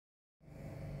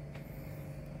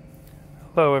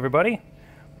Hello everybody,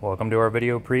 welcome to our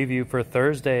video preview for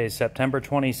Thursday, September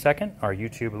 22nd, our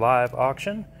YouTube live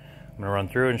auction. I'm going to run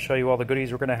through and show you all the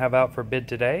goodies we're going to have out for bid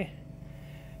today.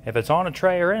 If it's on a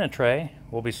tray or in a tray,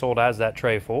 will be sold as that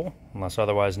tray full, unless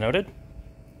otherwise noted.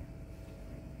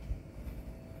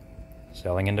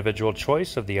 Selling individual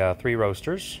choice of the 3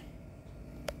 roasters.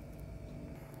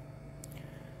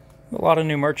 A lot of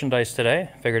new merchandise today.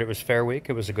 Figured it was Fair Week.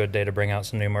 It was a good day to bring out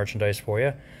some new merchandise for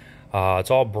you.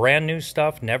 It's all brand new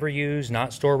stuff, never used,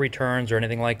 not store returns or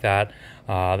anything like that.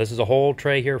 This is a whole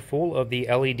tray here full of the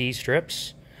LED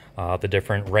strips, the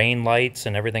different rain lights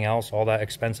and everything else, all that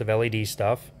expensive LED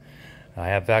stuff. I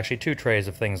have actually 2 trays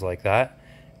of things like that.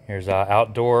 Here's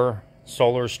outdoor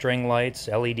solar string lights,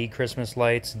 LED Christmas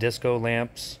lights, disco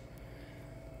lamps.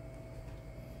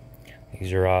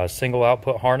 These are single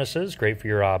output harnesses, great for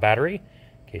your battery,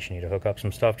 in case you need to hook up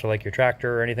some stuff to like your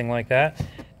tractor or anything like that.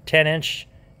 10-inch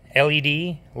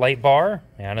LED light bar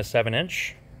and a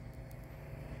 7-inch.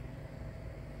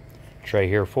 Tray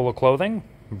here full of clothing,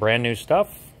 brand new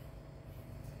stuff.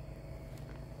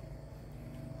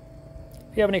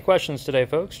 If you have any questions today,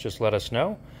 folks, just let us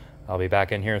know. I'll be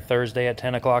back in here Thursday at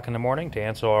 10 o'clock in the morning to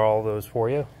answer all those for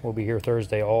you. We'll be here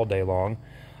Thursday all day long.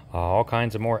 All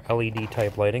kinds of more LED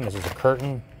type lighting. This is a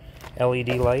curtain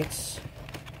LED lights.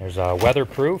 There's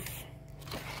weatherproof.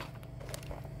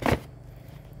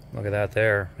 Look at that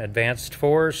there. Advanced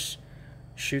force.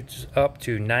 Shoots up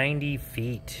to 90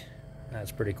 feet.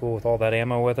 That's pretty cool with all that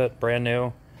ammo with it. Brand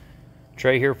new.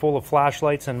 Tray here full of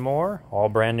flashlights and more. All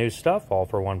brand new stuff. All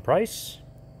for one price.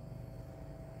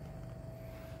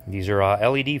 These are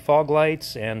LED fog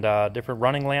lights and different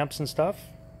running lamps and stuff.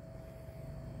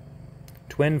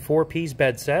 Twin 4-piece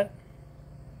bed set.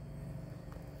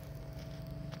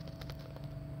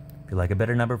 If you'd like a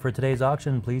better number for today's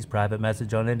auction, please private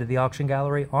message on into the auction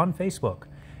gallery on Facebook,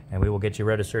 and we will get you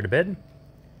registered to bid.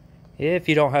 If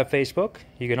you don't have Facebook,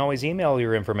 you can always email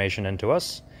your information into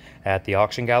us at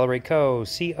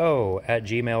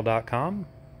theauctiongalleryco@gmail.com.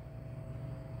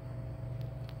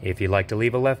 If you'd like to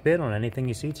leave a left bid on anything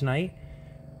you see tonight,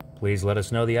 please let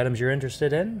us know the items you're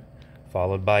interested in,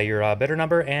 followed by your bidder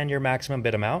number and your maximum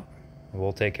bid amount.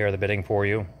 We'll take care of the bidding for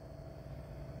you.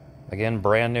 Again,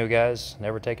 brand new, guys,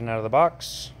 never taken out of the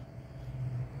box.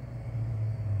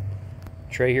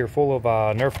 Tray here full of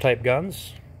Nerf type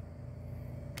guns.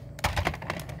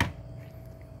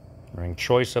 Bring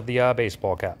choice of the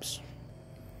baseball caps.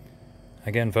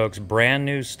 Again, folks, brand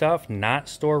new stuff, not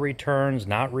store returns,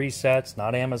 not resets,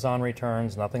 not Amazon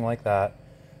returns, nothing like that.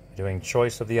 Doing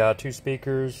choice of the 2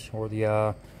 speakers or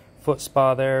the foot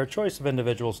spa there. Choice of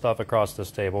individual stuff across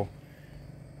this table.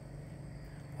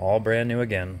 All brand new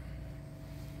again.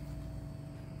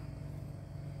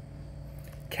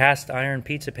 Cast iron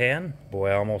pizza pan. Boy,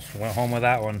 I almost went home with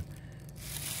that one.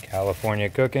 California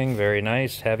cooking, very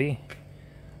nice, heavy.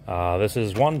 This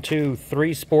is 1, 2,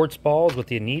 3 sports balls with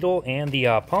the needle and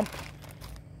the pump.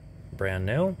 Brand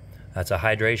new. That's a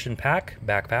hydration pack,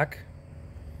 backpack.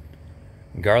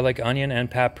 Garlic, onion, and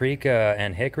paprika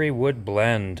and hickory wood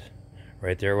blend.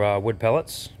 Right there, wood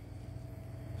pellets.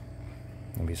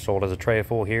 Will be sold as a tray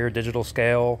full here. Digital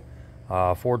scale,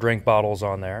 4 drink bottles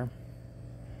on there.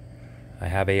 I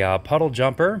have a puddle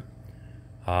jumper.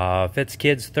 Fits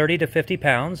kids 30 to 50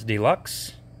 pounds,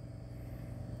 deluxe.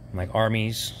 Like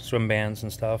armies, swim bands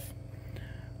and stuff.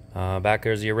 Back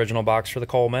there's the original box for the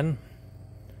Coleman.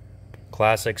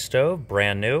 Classic stove,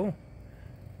 brand new.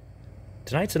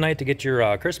 Tonight's the night to get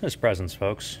your Christmas presents,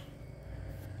 folks.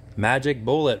 Magic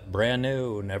Bullet, brand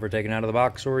new, never taken out of the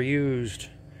box or used.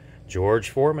 George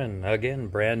Foreman, again,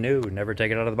 brand new, never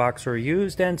taken out of the box or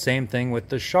used. And same thing with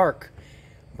the Shark.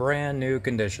 Brand new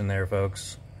condition there,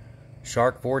 folks.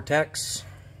 Shark Vortex.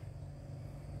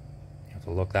 You have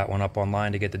to look that one up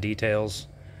online to get the details.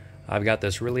 I've got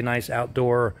this really nice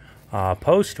outdoor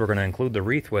post. We're going to include the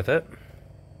wreath with it.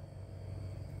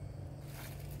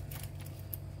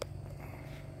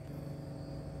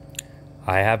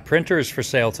 I have printers for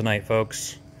sale tonight,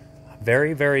 folks.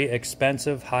 Very, very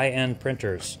expensive high-end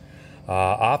printers.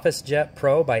 OfficeJet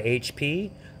Pro by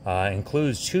HP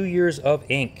includes 2 years of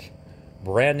ink.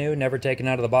 Brand new, never taken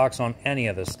out of the box on any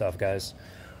of this stuff, guys.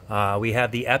 We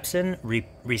have the Epson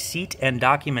receipt and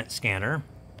document scanner.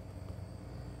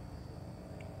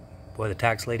 Boy, the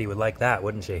tax lady would like that,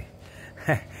 wouldn't she?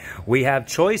 We have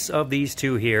choice of these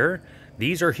 2 here.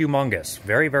 These are humongous,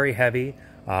 very, very heavy.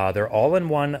 They're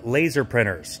all-in-one laser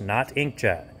printers, not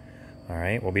inkjet. All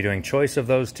right, we'll be doing choice of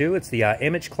those 2. It's the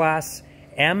Image Class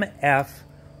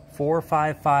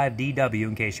MF455DW,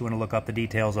 in case you want to look up the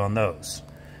details on those.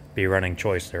 Be running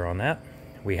choice there on that.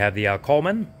 We have the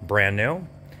Coleman, brand new,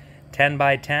 10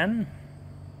 by 10.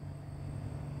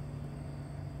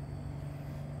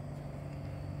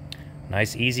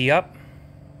 Nice easy up.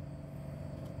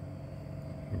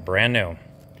 Brand new.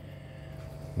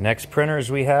 Next printers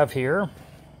we have here.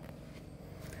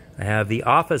 I have the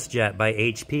Office Jet by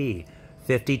HP.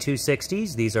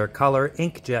 5260s. These are color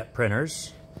inkjet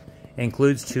printers.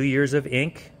 Includes 2 years of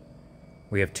ink.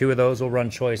 We have 2 of those we'll run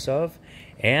choice of.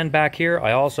 And back here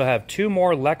I also have 2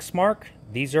 more Lexmark.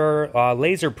 These are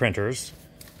laser printers.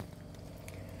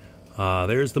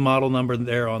 There's the model number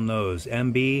there on those.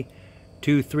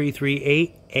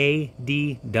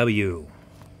 MB2338ADW.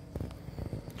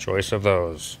 Choice of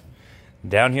those.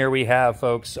 Down here we have,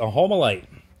 folks, a Homelite.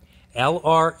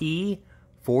 LRE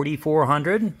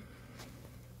 4400.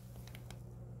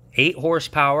 8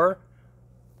 horsepower.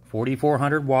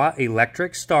 4400 watt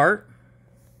electric start.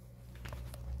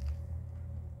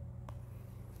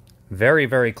 Very,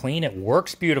 very clean. It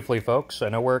works beautifully, folks. I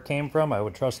know where it came from. I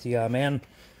would trust the man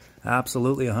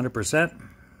absolutely 100%.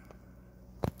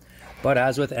 But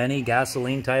as with any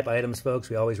gasoline type items, folks,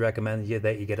 we always recommend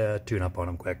that you get a tune-up on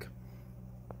them quick.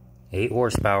 8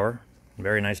 horsepower.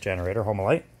 Very nice generator,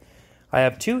 Homelite. I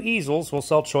have 2 easels. We'll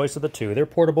sell choice of the 2. They're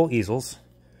portable easels.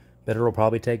 Bidder will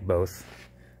probably take both.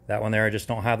 That one there, I just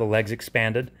don't have the legs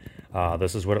expanded.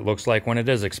 This is what it looks like when it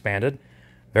is expanded.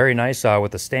 Very nice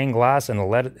with the stained glass and the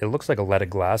lead. It looks like a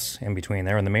leaded glass in between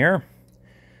there in the mirror.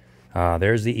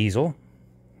 There's the easel.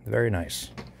 Very nice.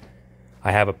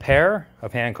 I have a pair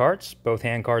of hand carts. Both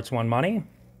hand carts won money.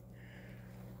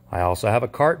 I also have a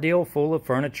cart deal full of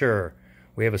furniture.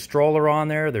 We have a stroller on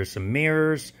there. There's some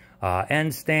mirrors,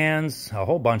 end stands, a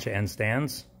whole bunch of end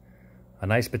stands. A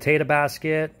nice potato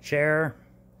basket, chair.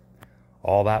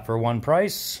 All that for one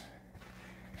price.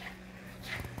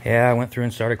 Yeah, I went through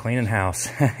and started cleaning house.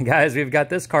 Guys, we've got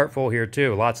this cart full here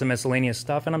too. Lots of miscellaneous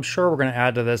stuff, and I'm sure we're going to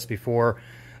add to this before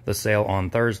the sale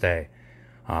on Thursday.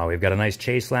 We've got a nice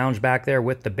chase lounge back there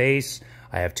with the base.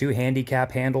 I have 2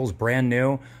 handicap handles, brand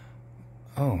new.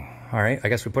 Oh, all right. I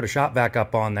guess we put a shop vac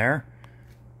up on there.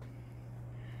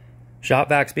 Shop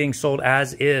vac's being sold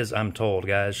as is, I'm told,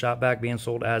 guys. Shop vac being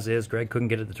sold as is. Greg couldn't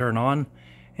get it to turn on.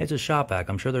 It's a shop vac.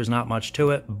 I'm sure there's not much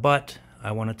to it, but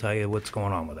I want to tell you what's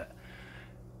going on with it.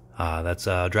 That's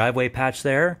a driveway patch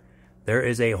there. There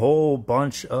is a whole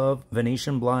bunch of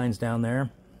Venetian blinds down there.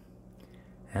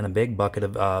 And a big bucket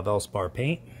of Velspar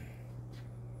paint.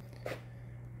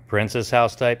 Princess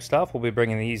House type stuff. We'll be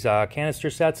bringing these canister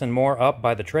sets and more up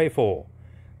by the trayful.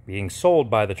 Being sold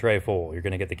by the trayful. You're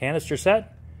going to get the canister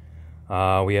set.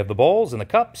 We have the bowls and the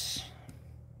cups.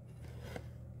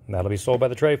 That'll be sold by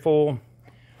the trayful.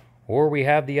 Or we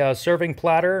have the serving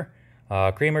platter,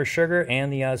 creamer sugar,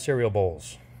 and the cereal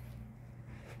bowls.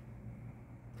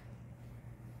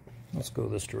 Let's go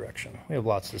this direction. We have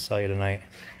lots to sell you tonight.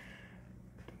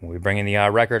 We'll be bringing the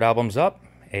record albums up.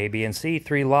 A, B, and C,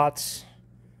 3 lots.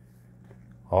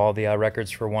 All the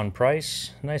records for one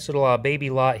price. Nice little baby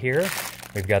lot here.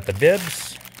 We've got the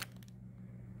bibs.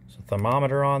 There's a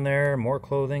thermometer on there. More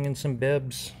clothing and some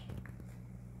bibs.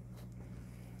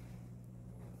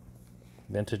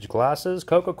 Vintage glasses.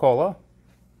 Coca-Cola.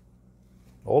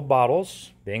 Old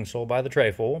bottles. Being sold by the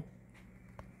trayful.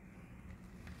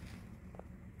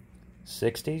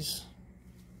 60s.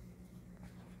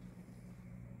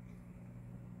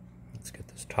 Let's get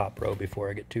this top row before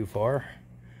I get too far.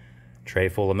 Tray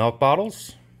full of milk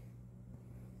bottles.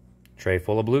 Tray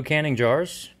full of blue canning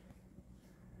jars.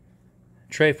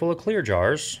 Tray full of clear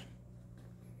jars.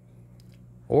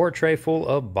 Or a tray full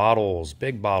of bottles.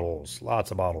 Big bottles.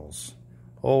 Lots of bottles.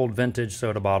 Old vintage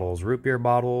soda bottles. Root beer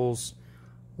bottles.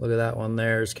 Look at that one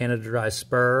there. There's Canada Dry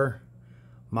Spur.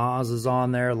 Maz is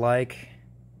on there like.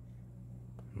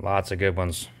 Lots of good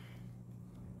ones.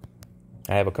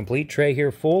 I have a complete tray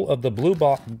here full of the blue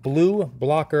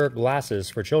blocker glasses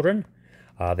for children.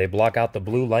 They block out the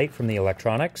blue light from the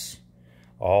electronics.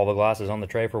 All the glasses on the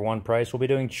tray for one price. We'll be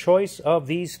doing choice of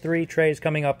these 3 trays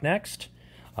coming up next.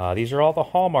 These are all the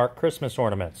Hallmark Christmas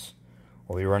ornaments.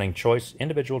 We'll be running choice,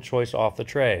 individual choice off the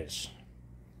trays.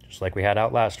 Just like we had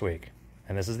out last week.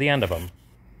 And this is the end of them.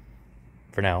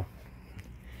 For now.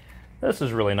 This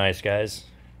is really nice, guys.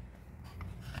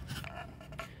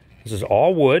 This is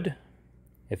all wood.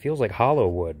 It feels like hollow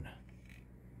wood.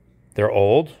 They're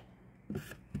old.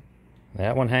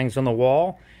 That one hangs on the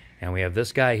wall. And we have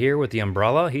this guy here with the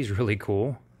umbrella. He's really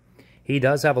cool. He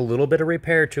does have a little bit of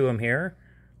repair to him here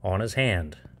on his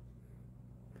hand.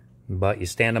 But you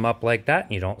stand him up like that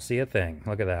and you don't see a thing.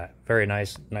 Look at that. Very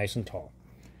nice, nice and tall.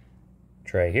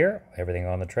 Tray here. Everything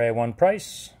on the tray, one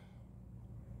price.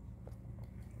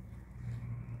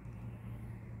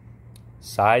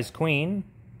 Size queen.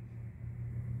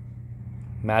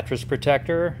 Mattress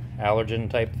protector, allergen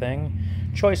type thing.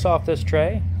 Choice off this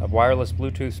tray of wireless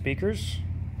Bluetooth speakers.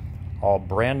 All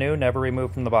brand new, never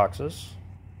removed from the boxes.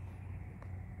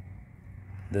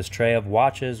 This tray of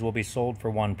watches will be sold for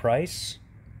one price.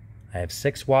 I have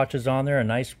 6 watches on there, a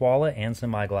nice wallet, and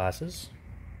some eyeglasses.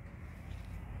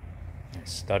 A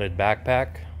studded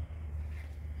backpack.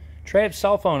 Tray of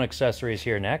cell phone accessories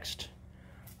here next.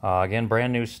 Again,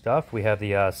 brand new stuff. We have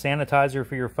the sanitizer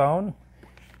for your phone.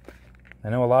 I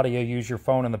know a lot of you use your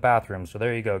phone in the bathroom, so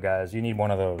there you go, guys. You need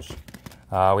one of those.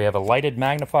 We have a lighted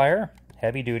magnifier,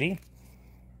 heavy duty.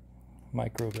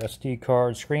 Micro SD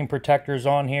card, screen protectors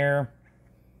on here.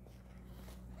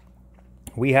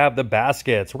 We have the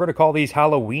baskets. We're going to call these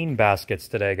Halloween baskets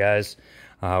today, guys.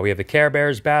 We have the Care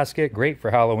Bears basket, great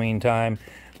for Halloween time.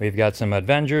 We've got some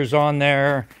Avengers on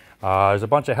there. There's a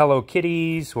bunch of Hello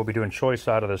Kitties. We'll be doing choice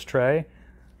out of this tray.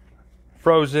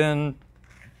 Frozen,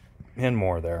 and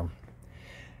more there.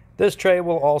 This tray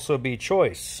will also be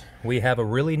choice. We have a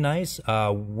really nice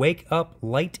wake up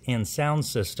light and sound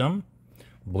system.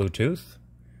 Bluetooth.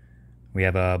 We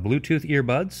have Bluetooth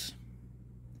earbuds.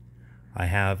 I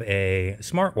have a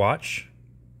smartwatch.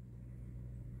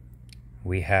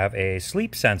 We have a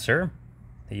sleep sensor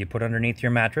that you put underneath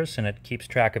your mattress and it keeps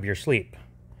track of your sleep.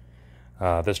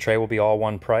 This tray will be all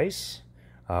one price.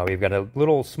 We've got a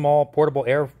little small portable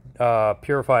air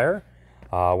purifier.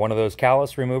 One of those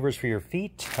callus removers for your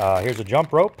feet. Here's a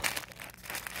jump rope.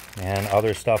 And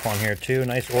other stuff on here too.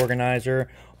 Nice organizer.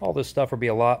 All this stuff will be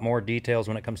a lot more details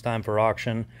when it comes time for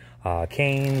auction.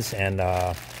 Canes and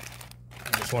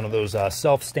just one of those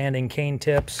self-standing cane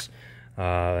tips.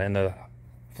 And the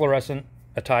fluorescent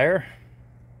attire.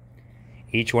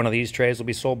 Each one of these trays will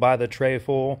be sold by the tray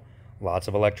full. Lots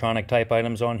of electronic type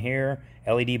items on here.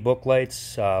 LED book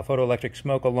lights, photoelectric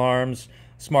smoke alarms,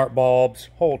 smart bulbs,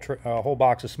 whole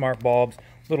box of smart bulbs,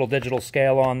 little digital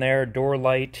scale on there, door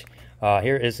light.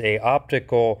 Here is a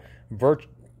optical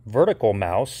vertical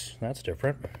mouse. That's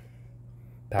different.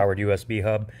 Powered USB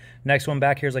hub. Next one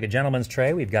back here is like a gentleman's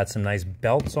tray. We've got some nice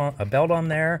belts on, a belt on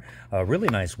there, a really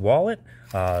nice wallet,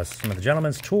 some of the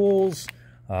gentleman's tools,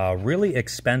 really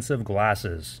expensive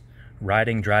glasses,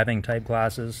 riding, driving type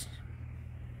glasses.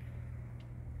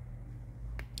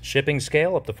 Shipping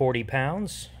scale up to 40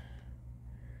 pounds.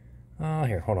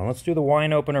 Here, hold on. Let's do the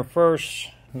wine opener first.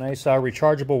 Nice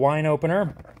rechargeable wine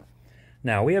opener.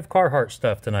 Now, we have Carhartt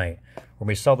stuff tonight, where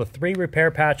we sell the 3 repair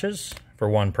patches for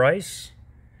one price.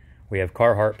 We have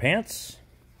Carhartt pants.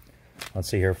 Let's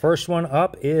see here. First one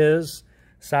up is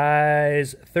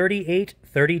size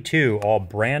 38-32, all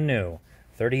brand new.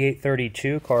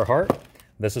 38-32 Carhartt.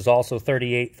 This is also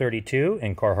 38-32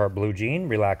 in Carhartt blue jean,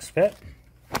 relaxed fit.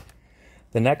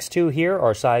 The next two here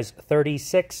are size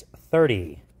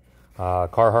 36-30.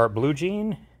 Carhartt blue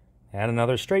jean and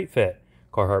another straight fit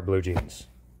Carhartt blue jeans.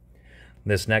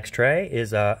 This next tray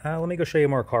is, let me go show you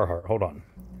more Carhartt. Hold on.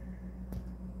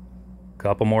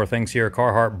 Couple more things here.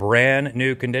 Carhartt brand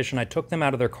new condition. I took them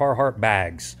out of their Carhartt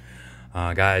bags.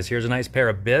 Guys, here's a nice pair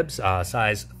of bibs,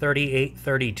 size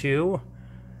 38-32.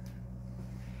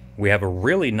 We have a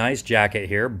really nice jacket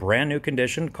here, brand new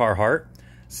condition, Carhartt,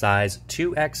 size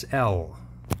 2XL.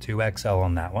 2XL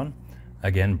on that one.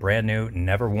 Again, brand new,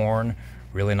 never worn,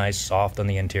 really nice, soft on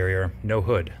the interior, no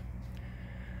hood.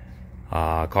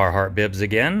 Carhartt bibs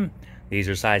again. These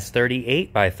are size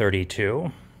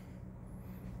 38-32.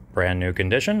 Brand new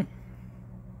condition.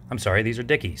 I'm sorry, these are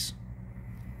Dickies.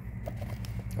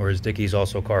 Or is Dickies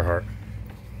also Carhartt?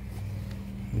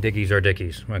 Dickies are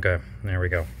Dickies. Okay, there we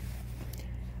go.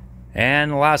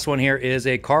 And the last one here is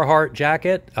a Carhartt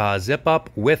jacket, zip up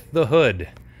with the hood.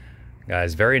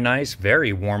 Guys, very nice,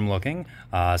 very warm looking.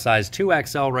 Size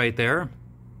 2XL right there.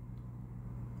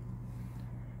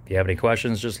 If you have any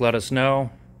questions, just let us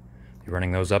know. Be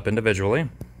running those up individually.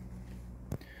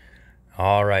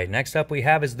 All right, next up we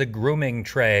have is the grooming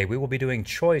tray. We will be doing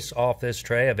choice off this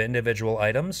tray of individual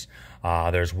items.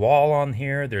 There's Wall on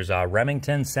here. There's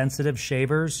Remington sensitive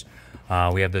shavers.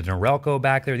 We have the Norelco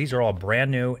back there. These are all brand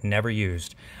new, never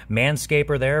used.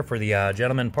 Manscaper there for the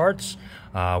gentleman parts.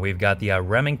 We've got the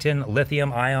Remington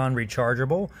lithium-ion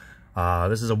rechargeable.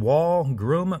 This is a Wall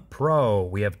Groom Pro.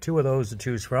 We have 2 of those to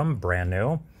choose from, brand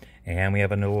new. And we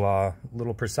have a new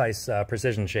little precise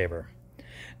precision shaver.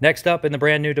 Next up in the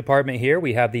brand new department here,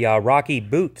 we have the Rocky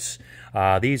boots.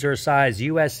 These are size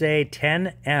USA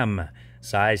 10M.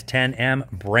 Size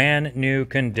 10M, brand new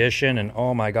condition. And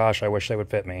oh my gosh, I wish they would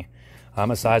fit me. I'm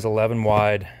a size 11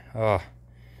 wide. Oh,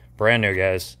 brand new,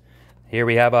 guys. Here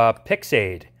we have a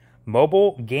Pixade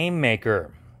mobile game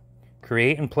maker.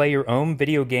 Create and play your own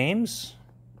video games.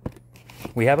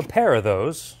 We have a pair of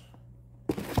those.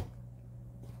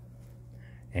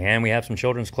 And we have some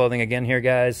children's clothing again here,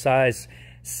 guys. Size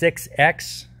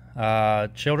 6X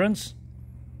children's.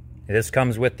 This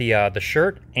comes with the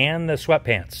shirt and the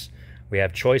sweatpants. We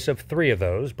have choice of 3 of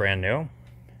those, brand new.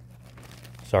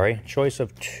 Sorry, choice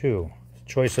of 2.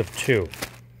 Choice of 2.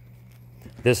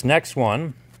 This next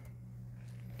one,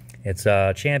 it's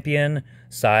a champion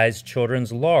size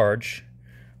children's large.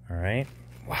 All right.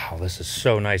 Wow, this is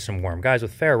so nice and warm. Guys,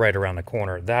 with fair right around the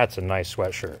corner, that's a nice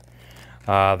sweatshirt.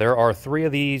 There are 3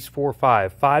 of these, 4,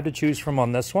 5. 5 to choose from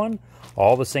on this one.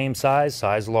 All the same size,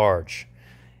 size large.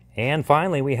 And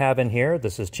finally, we have in here,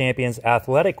 this is Champion's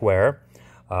athletic wear.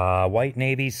 White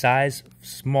navy size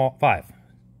small 5.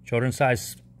 Children's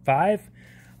size 5.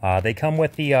 They come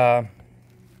with the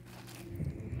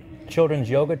children's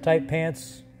yoga type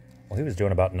pants. Well, he was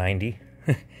doing about 90.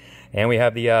 And we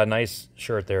have the nice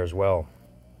shirt there as well.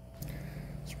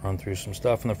 Let's run through some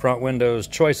stuff in the front windows.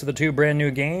 Choice of the 2 brand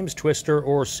new games, Twister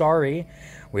or Sorry.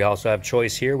 We also have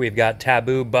choice here. We've got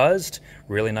Taboo Buzzed.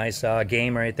 Really nice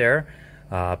game right there.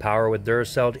 Power with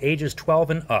Duracell, ages 12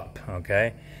 and up,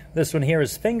 okay? This one here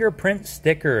is fingerprint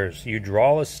stickers. You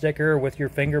draw a sticker with your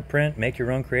fingerprint, make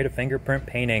your own creative fingerprint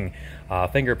painting,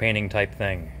 finger painting type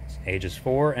thing. Ages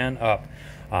 4 and up.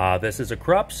 This is a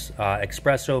Krups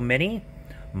Espresso Mini,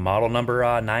 model number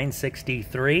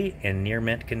 963 in near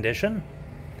mint condition.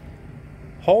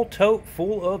 Whole tote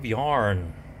full of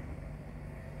yarn.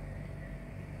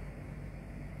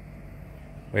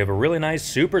 We have a really nice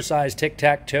super-sized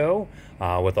tic-tac-toe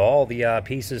with all the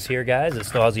pieces here, guys. It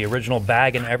still has the original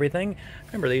bag and everything.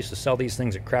 Remember, they used to sell these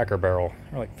things at Cracker Barrel.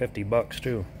 They're like 50 bucks,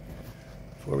 too.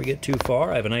 Before we get too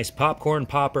far, I have a nice popcorn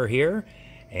popper here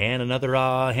and another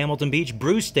Hamilton Beach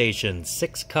brew station,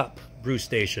 6-cup brew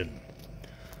station.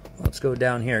 Let's go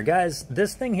down here. Guys,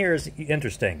 this thing here is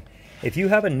interesting. If you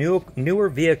have a newer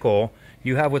vehicle,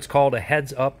 you have what's called a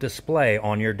heads-up display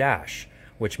on your dash,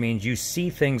 which means you see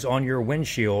things on your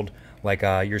windshield, like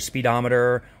your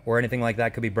speedometer or anything like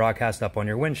that could be broadcast up on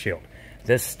your windshield.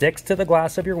 This sticks to the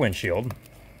glass of your windshield.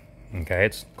 Okay,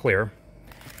 it's clear.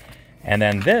 And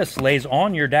then this lays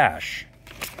on your dash,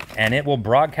 and it will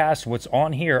broadcast what's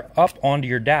on here up onto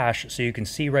your dash so you can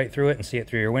see right through it and see it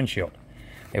through your windshield.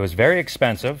 It was very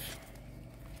expensive.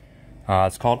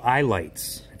 It's called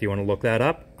iLights. If you want to look that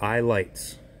up,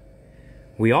 iLights.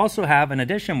 We also have an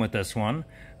addition with this one.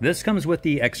 This comes with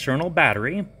the external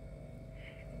battery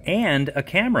and a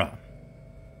camera.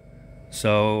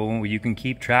 So you can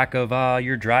keep track of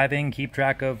your driving, keep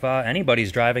track of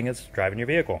anybody's driving that's driving your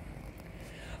vehicle.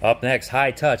 Up next,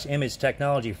 high-touch image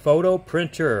technology photo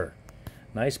printer.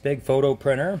 Nice big photo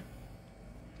printer.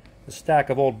 A stack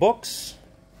of old books.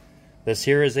 This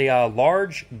here is a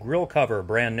large grill cover,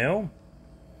 brand new.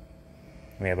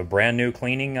 We have a brand new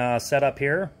cleaning setup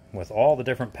here with all the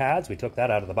different pads. We took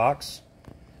that out of the box.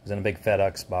 It was in a big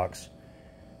FedEx box.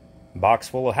 Box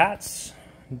full of hats.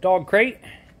 Dog crate.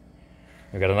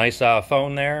 We've got a nice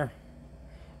phone there.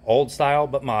 Old style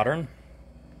but modern.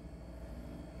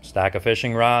 Stack of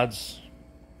fishing rods.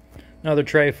 Another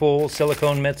tray full.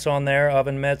 Silicone mitts on there.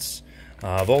 Oven mitts.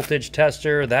 Voltage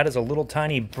tester. That is a little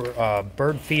tiny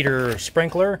bird feeder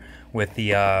sprinkler with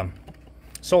the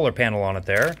solar panel on it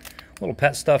there. Little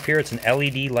pet stuff here. It's an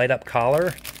LED light up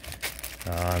collar.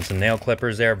 And some nail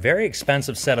clippers there. Very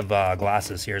expensive set of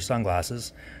glasses here,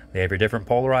 sunglasses. They have your different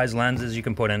polarized lenses you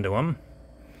can put into them.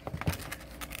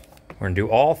 We're going to do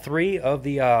all 3 of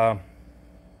the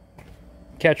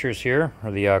catchers here,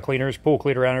 or the cleaners, pool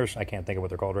cleaner runners. I can't think of what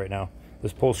they're called right now.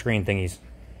 This pull screen thingies.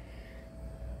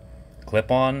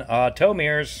 Clip-on tow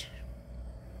mirrors.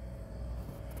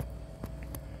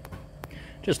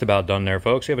 Just about done there,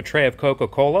 folks. We have a tray of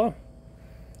Coca-Cola.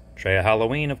 Tray of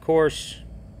Halloween, of course.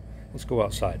 Let's go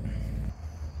outside.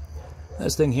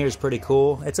 This thing here is pretty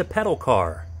cool. It's a pedal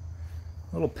car.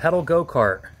 A little pedal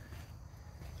go-kart.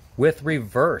 With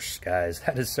reverse, guys.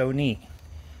 That is so neat.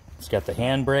 It's got the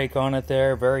handbrake on it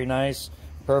there. Very nice.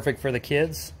 Perfect for the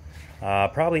kids.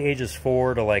 Probably ages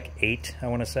 4 to like 8, I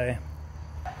want to say.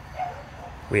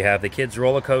 We have the kids'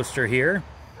 roller coaster here.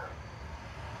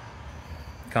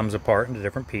 Comes apart into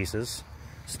different pieces.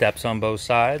 Steps on both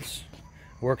sides.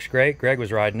 Works great. Greg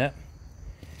was riding it.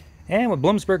 And with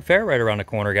Bloomsburg Fair right around the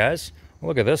corner, guys,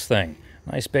 look at this thing.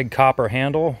 Nice big copper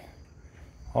handle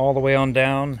all the way on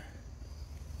down.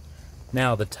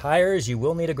 Now, the tires, you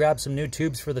will need to grab some new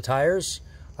tubes for the tires.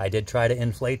 I did try to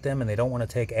inflate them, and they don't want to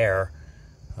take air,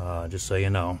 just so you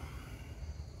know.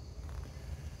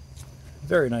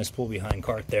 Very nice pull-behind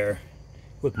cart there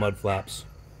with mud flaps.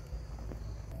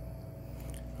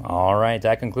 All right,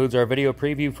 that concludes our video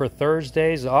preview for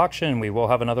Thursday's auction. We will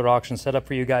have another auction set up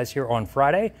for you guys here on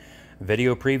Friday.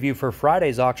 Video preview for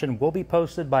Friday's auction will be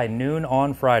posted by noon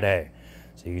on Friday,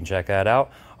 so you can check that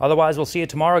out. Otherwise, we'll see you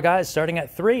tomorrow, guys, starting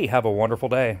at 3. Have a wonderful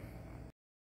day.